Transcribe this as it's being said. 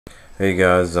Hey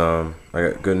guys, I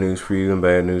got good news for you and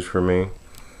bad news for me.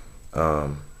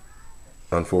 Um,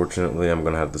 Unfortunately, I'm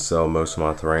gonna have to sell most of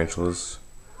my tarantulas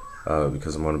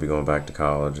because I'm gonna be going back to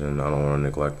college, and I don't want to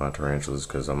neglect my tarantulas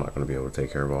because I'm not gonna be able to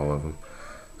take care of all of them.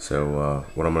 So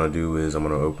what I'm gonna do is I'm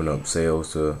gonna open up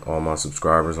sales to all my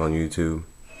subscribers on YouTube.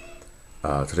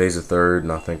 Today's the third,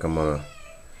 and I think I'm gonna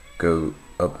go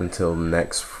up until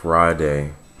next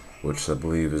Friday, which I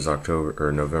believe is October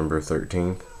or November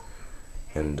 13th,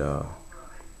 and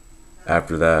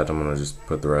after that, I'm gonna just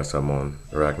put the rest of them on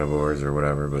Arachnivores or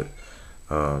whatever. But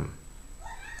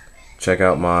check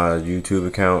out my YouTube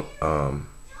account. I'm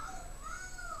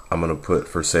gonna put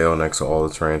for sale next to all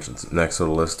the tarantulas, next to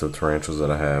the list of tarantulas that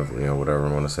I have. Whatever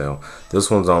I'm gonna sell. This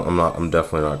one's on. I'm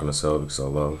definitely not gonna sell because I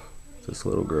love this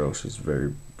little girl. She's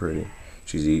very pretty.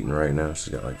 She's eating right now.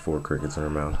 She's got like 4 crickets in her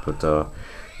mouth. But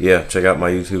yeah, check out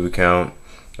my YouTube account.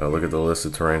 Look at the list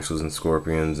of tarantulas and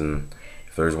scorpions, and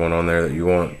if there's one on there that you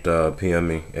want, PM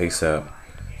me ASAP.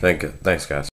 Thanks, guys.